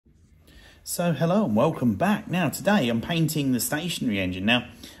So hello and welcome back. Now today I'm painting the stationary engine. Now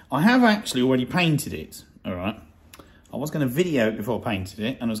I have actually already painted it, alright. I was going to video it before I painted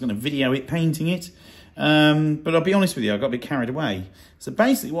it and I was going to video it painting it. But I'll be honest with you, I got a bit carried away. So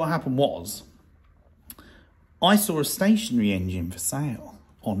basically what happened was, I saw a stationary engine for sale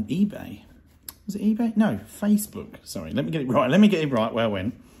on eBay. Was it eBay? No, Facebook. Sorry, let me get it right. Let me get it right where I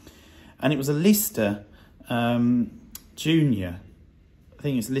went. And it was a Lister Junior. I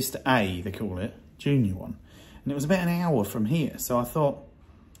think it's Lister A, they call it, junior one. And it was about an hour from here. So I thought,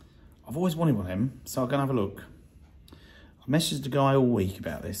 I've always wanted one of them, so I'm going to have a look. I messaged the guy all week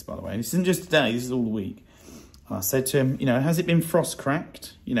about this, by the way. This isn't just today, this is all the week. And I said to him, you know, has it been frost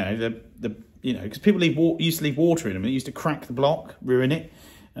cracked? You know, because people used to leave water in them. It used to crack the block, ruin it.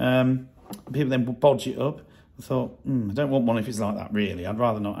 People then would bodge it up. I thought, I don't want one if it's like that, really. I'd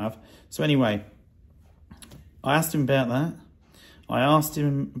rather not have. So anyway, I asked him about that. I asked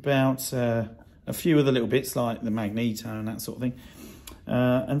him about a few other little bits like the magneto and that sort of thing.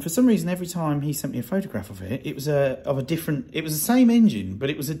 And for some reason, every time he sent me a photograph of it, it was it was the same engine, but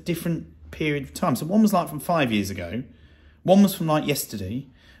it was a different period of time. So one was like from 5 years ago, one was from like yesterday,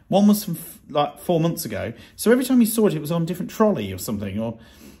 one was from like 4 months ago. So every time you saw it, it was on a different trolley or something. Or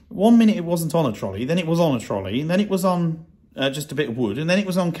 1 minute it wasn't on a trolley, then it was on a trolley, and then it was on just a bit of wood, and then it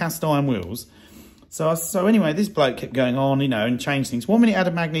was on cast iron wheels. So anyway, this bloke kept going on, you know, and changed things. 1 minute it had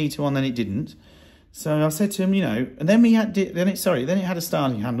a magneto on, then it didn't. So I said to him, you know, and then then it had a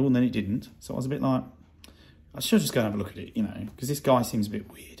starting handle, and then it didn't. So I was a bit like, I should just go and have a look at it, you know, because this guy seems a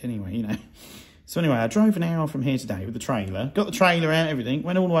bit weird anyway, you know. So anyway, I drove an hour from here today with the trailer, got the trailer out, everything,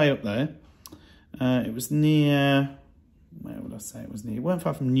 went all the way up there. It was near, where would I say it was near? It weren't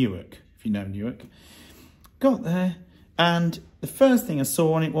far from Newark, if you know Newark. Got there, and the first thing I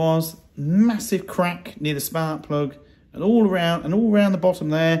saw on it was massive crack near the spark plug, and all around the bottom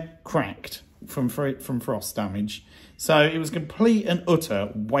there, cracked from frost damage. So it was a complete and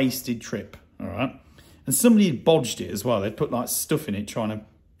utter wasted trip, all right? And somebody had bodged it as well. They'd put like stuff in it trying to,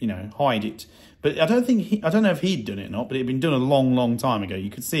 you know, hide it. But I don't know if he'd done it or not, but it had been done a long, long time ago. You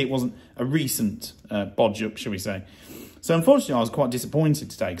could see it wasn't a recent bodge up, shall we say. So unfortunately, I was quite disappointed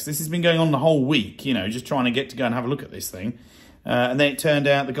today because this has been going on the whole week, you know, just trying to get to go and have a look at this thing. And then it turned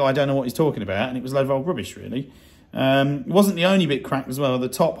out the guy don't know what he's talking about, and it was a load of old rubbish, really. It wasn't the only bit cracked as well. The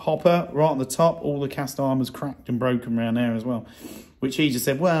top hopper, right on the top, all the cast iron was cracked and broken around there as well. Which he just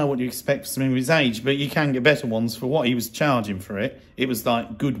said, well, what do you expect for something of his age? But you can get better ones for what he was charging for it. It was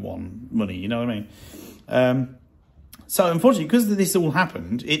like good one money, you know what I mean? So unfortunately, because this all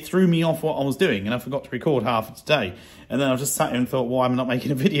happened, it threw me off what I was doing, and I forgot to record half of today. And then I just sat here and thought, why am I not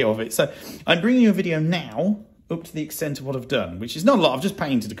making a video of it? So I'm bringing you a video now, up to the extent of what I've done, which is not a lot. I've just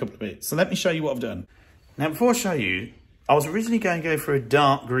painted a couple of bits. So let me show you what I've done. Now, before I show you, I was originally going to go for a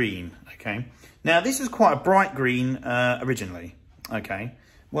dark green, okay? Now, this was quite a bright green originally, okay?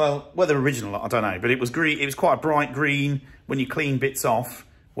 Well, whether original, I don't know, but it was green. It was quite a bright green when you clean bits off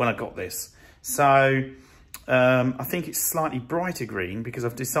when I got this. So I think it's slightly brighter green because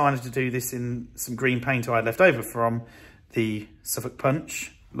I've decided to do this in some green paint I had left over from the Suffolk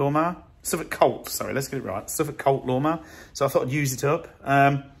Punch lawnmower. Suffolk Colt, sorry, let's get it right. Suffolk Colt lawnmower. So I thought I'd use it up.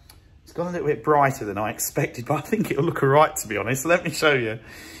 It's gone a little bit brighter than I expected, but I think it'll look all right, to be honest. So let me show you.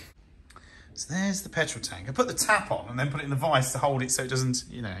 So there's the petrol tank. I put the tap on and then put it in the vise to hold it so it doesn't,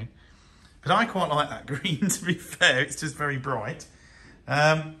 you know. But I quite like that green, to be fair. It's just very bright.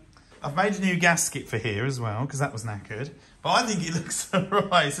 I've made a new gasket for here as well, because that was knackered. But I think it looks all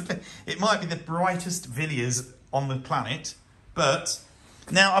right. It might be the brightest Villiers on the planet, but...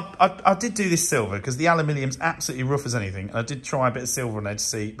 Now, I did do this silver because the aluminium's absolutely rough as anything. And I did try a bit of silver on there to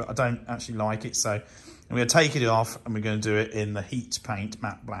see, but I don't actually like it. So I'm going to take it off and we're going to do it in the heat paint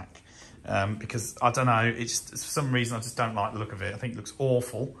matte black. Because, I don't know, it's just, for some reason I just don't like the look of it. I think it looks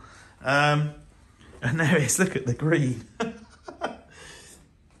awful. And there it is, look at the green.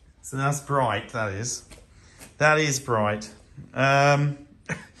 So that's bright, that is. That is bright.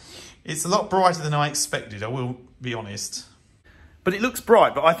 It's a lot brighter than I expected, I will be honest. But it looks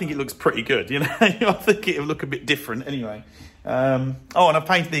bright, but I think it looks pretty good, you know. I think it'll look a bit different anyway. Oh, and I've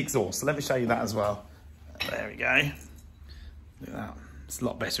painted the exhaust, so let me show you that as well. There we go. Look at that. It's a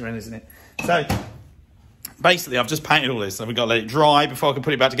lot better, isn't it? So, basically, I've just painted all this, and we've got to let it dry before I can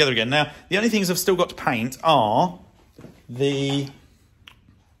put it back together again. Now, the only things I've still got to paint are the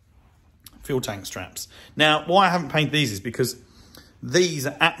fuel tank straps. Now, why I haven't painted these is because these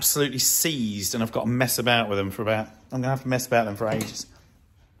are absolutely seized, and I've got to mess about with them for about... I'm going to have to mess about them for ages.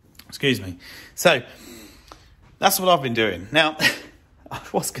 Excuse me. So, that's what I've been doing. Now, I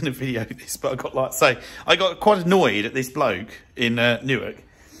was going to video this, but I got quite annoyed at this bloke in Newark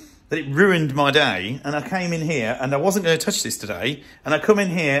that it ruined my day. And I came in here and I wasn't going to touch this today. And I come in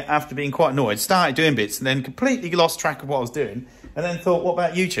here after being quite annoyed, started doing bits and then completely lost track of what I was doing. And then thought, what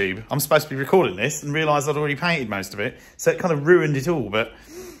about YouTube? I'm supposed to be recording this, and realised I'd already painted most of it. So it kind of ruined it all. But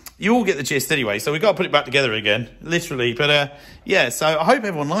you all get the gist anyway. So we've got to put it back together again, literally. But yeah, so I hope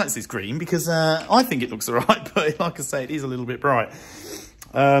everyone likes this green because I think it looks all right. But like I say, it is a little bit bright.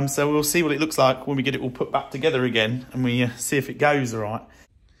 So we'll see what it looks like when we get it all put back together again and we see if it goes all right.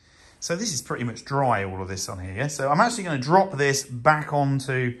 So this is pretty much dry, all of this on here. So I'm actually going to drop this back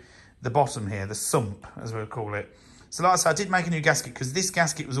onto the bottom here, the sump, as we'll call it. So like I said, I did make a new gasket because this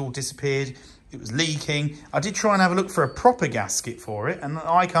gasket was all disappeared. It was leaking. I did try and have a look for a proper gasket for it, and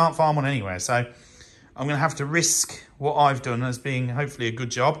I can't find one anywhere. So I'm going to have to risk what I've done as being hopefully a good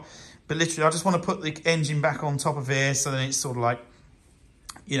job. But literally, I just want to put the engine back on top of here so then it's sort of like,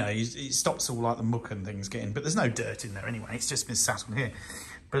 you know, it stops all like the muck and things getting, but there's no dirt in there anyway. It's just been sat on here.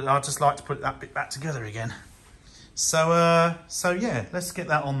 But I'd just like to put that bit back together again. So yeah, let's get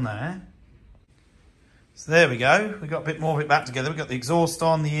that on there. So there we go. We've got a bit more of it back together. We've got the exhaust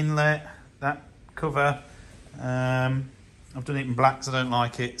on, the inlet, that cover. I've done it in black because I don't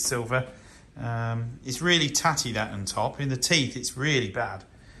like it, silver. It's really tatty, that on top. In the teeth, it's really bad.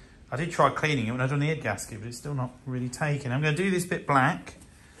 I did try cleaning it when I done the head gasket, but it's still not really taken. I'm going to do this bit black.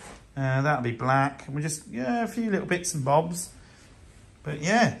 That'll be black. And we just, yeah, a few little bits and bobs. But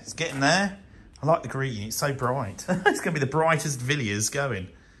yeah, it's getting there. I like the green, it's so bright. It's going to be the brightest Villiers going.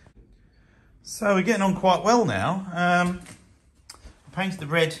 So we're getting on quite well now. I painted the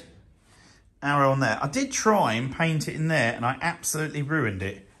red arrow on there. I did try and paint it in there and I absolutely ruined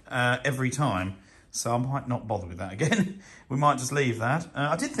it every time. So I might not bother with that again. We might just leave that.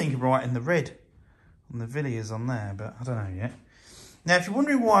 I did think of writing the red on the Villiers on there, but I don't know yet. Now, if you're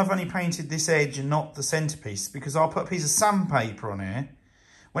wondering why I've only painted this edge and not the centrepiece, because I'll put a piece of sandpaper on here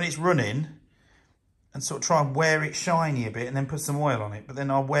when it's running and sort of try and wear it shiny a bit and then put some oil on it. But then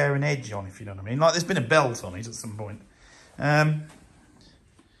I'll wear an edge on, if you know what I mean. Like there's been a belt on it at some point. And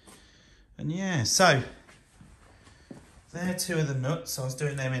yeah, so there are two of the nuts. I was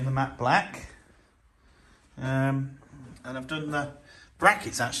doing them in the matte black. And I've done the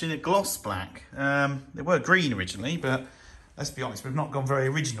brackets actually in a gloss black. They were green originally, but let's be honest, we've not gone very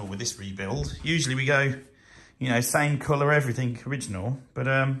original with this rebuild. Usually we go, you know, same colour, everything original.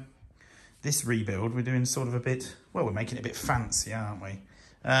 But this rebuild, we're doing sort of a bit, well, we're making it a bit fancy, aren't we?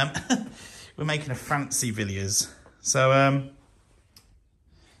 We're making a fancy Villiers. So,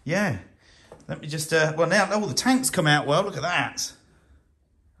 yeah. Let me just, well, now, oh, the tank's come out well. Look at that.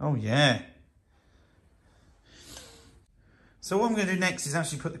 Oh, yeah. So what I'm going to do next is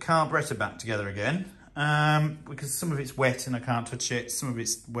actually put the carburettor back together again. Because some of it's wet and I can't touch it. Some of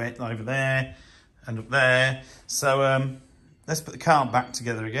it's wet over there and up there. So let's put the carb back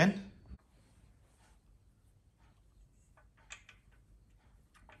together again.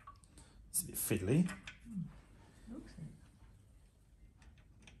 It's a bit fiddly.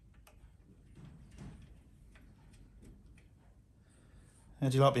 How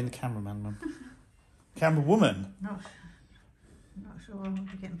do you like being the cameraman, Mum? Camera woman? Not sure I'll be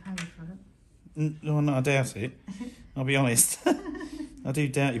getting paid for it. No, I doubt it. I'll be honest. I do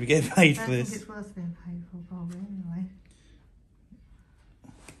doubt you'll be getting paid for this. I think it's worth being paid for, probably, anyway.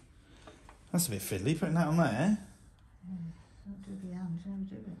 That's a bit fiddly, putting that on there. Yeah, don't do the arms, don't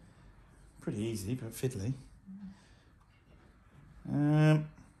do it. Pretty easy, but fiddly.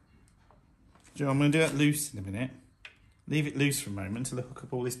 Joe, I'm going to do that loose in a minute. Leave it loose for a moment to hook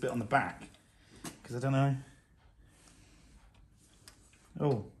up all this bit on the back. Because I don't know.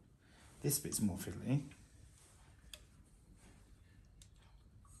 Oh, this bit's more fiddly.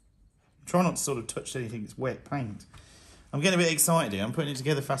 Try not to sort of touch anything that's wet paint. I'm getting a bit excited here. I'm putting it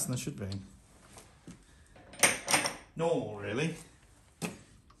together faster than I should be. Normal, really.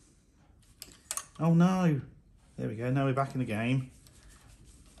 Oh no. There we go. Now we're back in the game.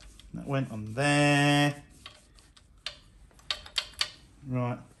 That went on there.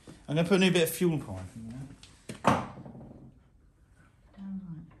 Right. I'm going to put a new bit of fuel pipe in there.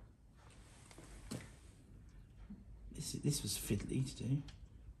 This was fiddly to do.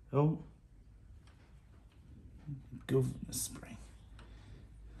 Oh. Governor spring.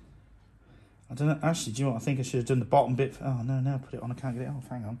 I don't know. Actually, do you know what? I think I should have done the bottom bit. Oh, no, now put it on. I can't get it off.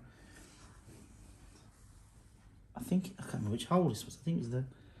 Hang on. I can't remember which hole this was. I think it was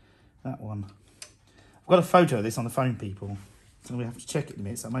that one. I've got a photo of this on the phone, people. So we have to check it in a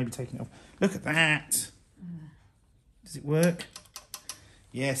minute. So I may be taking it off. Look at that. Does it work?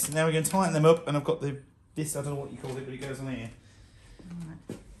 Yes. Now we're going to tighten them up. And I've got this, I don't know what you call it, but it goes on here.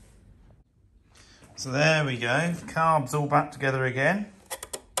 Right. So there we go. The carb's all back together again.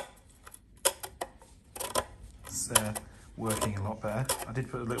 they're working a lot better. I did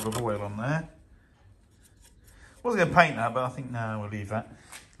put a little bit of oil on there. Wasn't going to paint that, but I think no, we'll leave that.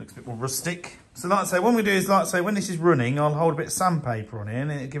 Looks a bit more rustic. So like I say, what we do is, like I say, when this is running, I'll hold a bit of sandpaper on it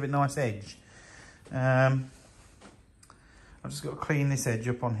and it'll give it a nice edge. I've just got to clean this edge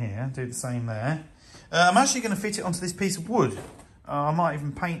up on here, do the same there. I'm actually going to fit it onto this piece of wood. I might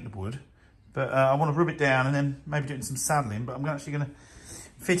even paint the wood, but I want to rub it down and then maybe do some saddling, but I'm actually going to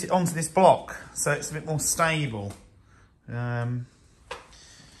fit it onto this block so it's a bit more stable. So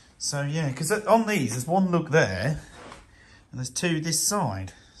yeah, because on these, there's one lug there and there's two this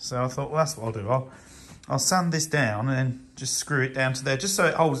side. So I thought, well, that's what I'll do. I'll sand this down and then just screw it down to there, just so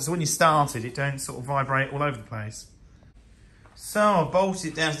it holds. So when you start it, it don't sort of vibrate all over the place. So I've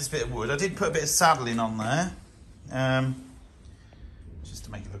bolted it down to this bit of wood. I did put a bit of saddling on there, just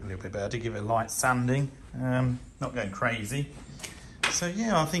to make it look a little bit better. I did give it a light sanding, not going crazy. So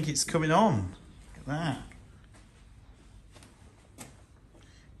yeah, I think it's coming on. Look at that.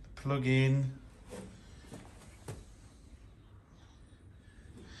 Plug in.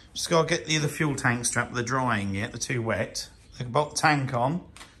 Just got to get the other fuel tank strap. They're drying yet, they're too wet. I can put the tank on,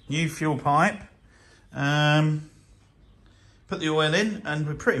 new fuel pipe, put the oil in, and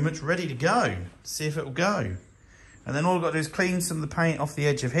we're pretty much ready to go. See if it'll go. And then all I've got to do is clean some of the paint off the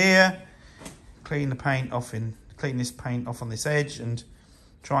edge of here, clean this paint off on this edge, and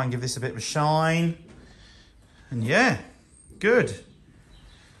try and give this a bit of a shine. And yeah, good.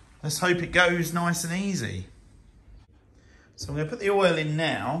 Let's hope it goes nice and easy. So I'm going to put the oil in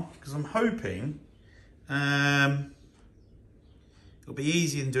now, because I'm hoping it'll be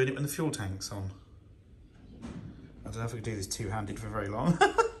easier than doing it when the fuel tank's on. I don't know if I can do this two-handed for very long.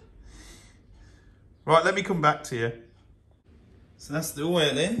 Right, let me come back to you. So that's the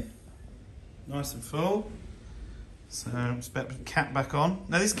oil in, nice and full. So I'm just about to put the cap back on.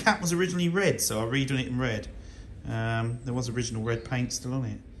 Now this cap was originally red, so I've redone it in red. There was original red paint still on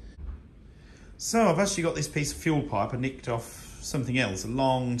it. So I've actually got this piece of fuel pipe I nicked off something else a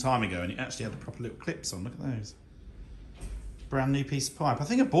long time ago, and it actually had the proper little clips on. Look at those. Brand new piece of pipe. I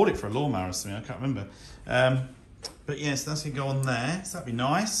think I bought it for a lawnmower or something, I can't remember. But yes, that's going to go on there, so that'd be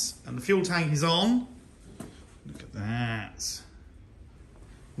nice. And the fuel tank is on. Look at that.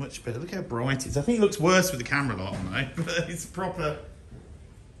 Much better. Look how bright it is. I think it looks worse with the camera light on though, but it's proper.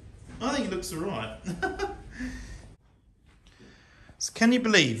 I think it looks alright. So can you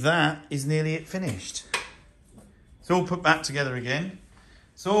believe that is nearly it finished? It's all put back together again.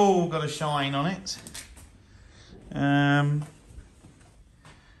 It's all got a shine on it.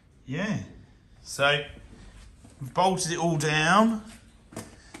 Yeah. So we've bolted it all down.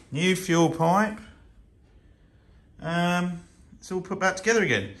 New fuel pipe. It's all put back together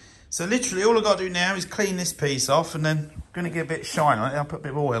again. So literally all I've got to do now is clean this piece off, and then I'm going to get a bit of shine on it. I'll put a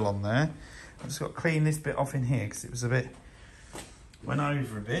bit of oil on there. I've just got to clean this bit off in here because it was a bit, went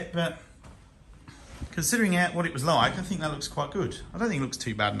over a bit, but considering what it was like, I think that looks quite good. I don't think it looks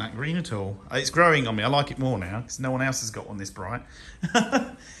too bad in that green at all. It's growing on me. I like it more now because no one else has got one this bright.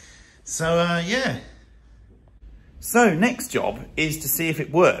 So yeah. So next job is to see if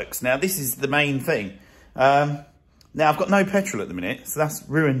it works. Now this is the main thing. Now I've got no petrol at the minute, so that's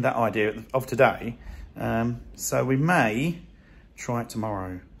ruined that idea of today. So we may try it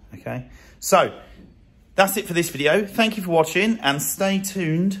tomorrow, okay? So that's it for this video. Thank you for watching, and stay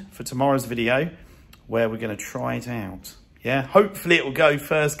tuned for tomorrow's video where we're going to try it out. Yeah, hopefully it will go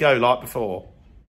first go like before.